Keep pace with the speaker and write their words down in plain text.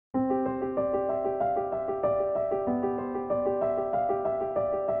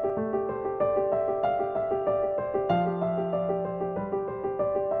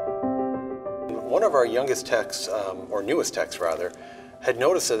One of our youngest techs, or newest techs rather, had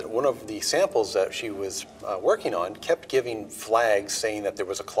noticed that one of the samples that she was working on kept giving flags saying that there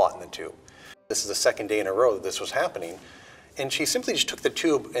was a clot in the tube. This is the second day in a row that this was happening. And she simply just took the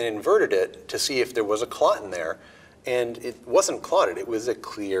tube and inverted it to see if there was a clot in there. And it wasn't clotted, it was a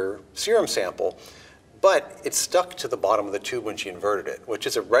clear serum sample. But it stuck to the bottom of the tube when she inverted it, which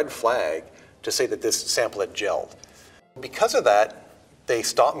is a red flag to say that this sample had gelled. Because of that, they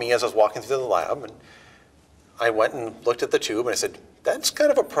stopped me as I was walking through the lab, and I went and looked at the tube and I said, that's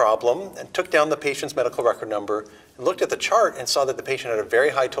kind of a problem, and took down the patient's medical record number and looked at the chart and saw that the patient had a very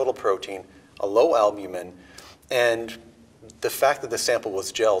high total protein, a low albumin, and the fact that the sample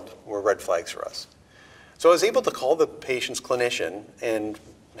was gelled were red flags for us. So I was able to call the patient's clinician and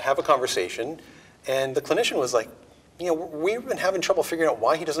have a conversation, and the clinician was like, you know, we've been having trouble figuring out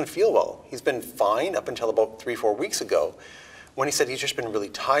why he doesn't feel well. He's been fine up until about 3-4 weeks ago, when he said he's just been really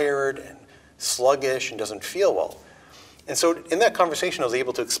tired and sluggish and doesn't feel well. And so in that conversation, I was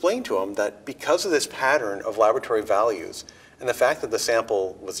able to explain to him that because of this pattern of laboratory values and the fact that the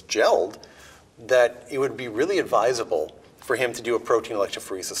sample was gelled, that it would be really advisable for him to do a protein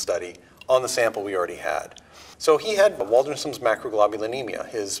electrophoresis study on the sample we already had. So he had Waldenstrom's macroglobulinemia.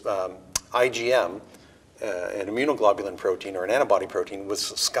 His IgM, an immunoglobulin protein or an antibody protein, was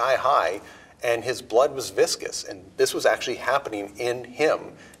sky high, and his blood was viscous, and this was actually happening in him,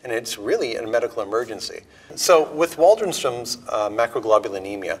 and it's really a medical emergency. So with Waldenstrom's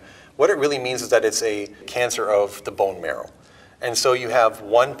macroglobulinemia, what it really means is that it's a cancer of the bone marrow. And so you have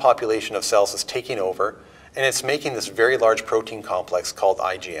one population of cells that's taking over, and it's making this very large protein complex called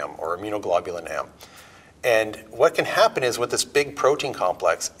IgM, or immunoglobulin M. And what can happen is with this big protein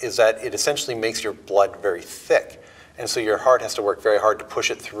complex is that it essentially makes your blood very thick. And so your heart has to work very hard to push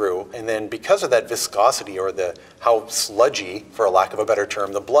it through. And then because of that viscosity, or how sludgy, for a lack of a better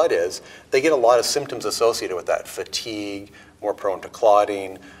term, the blood is, they get a lot of symptoms associated with that. Fatigue, more prone to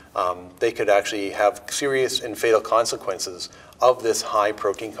clotting. They could actually have serious and fatal consequences of this high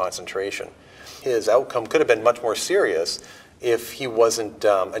protein concentration. His outcome could have been much more serious if he wasn't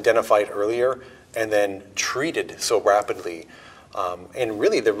identified earlier and then treated so rapidly. And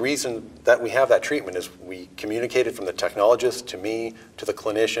really the reason that we have that treatment is we communicated from the technologist to me, to the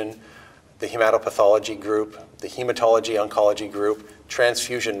clinician, the hematopathology group, the hematology oncology group,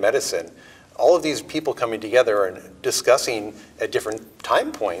 transfusion medicine. All of these people coming together and discussing at different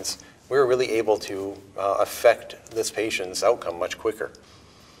time points, we were really able to affect this patient's outcome much quicker.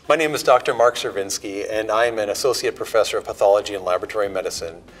 My name is Dr. Mark Cervinski, and I'm an Associate Professor of Pathology and Laboratory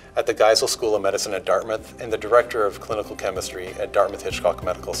Medicine at the Geisel School of Medicine at Dartmouth, and the Director of Clinical Chemistry at Dartmouth-Hitchcock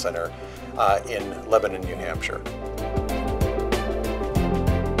Medical Center in Lebanon, New Hampshire.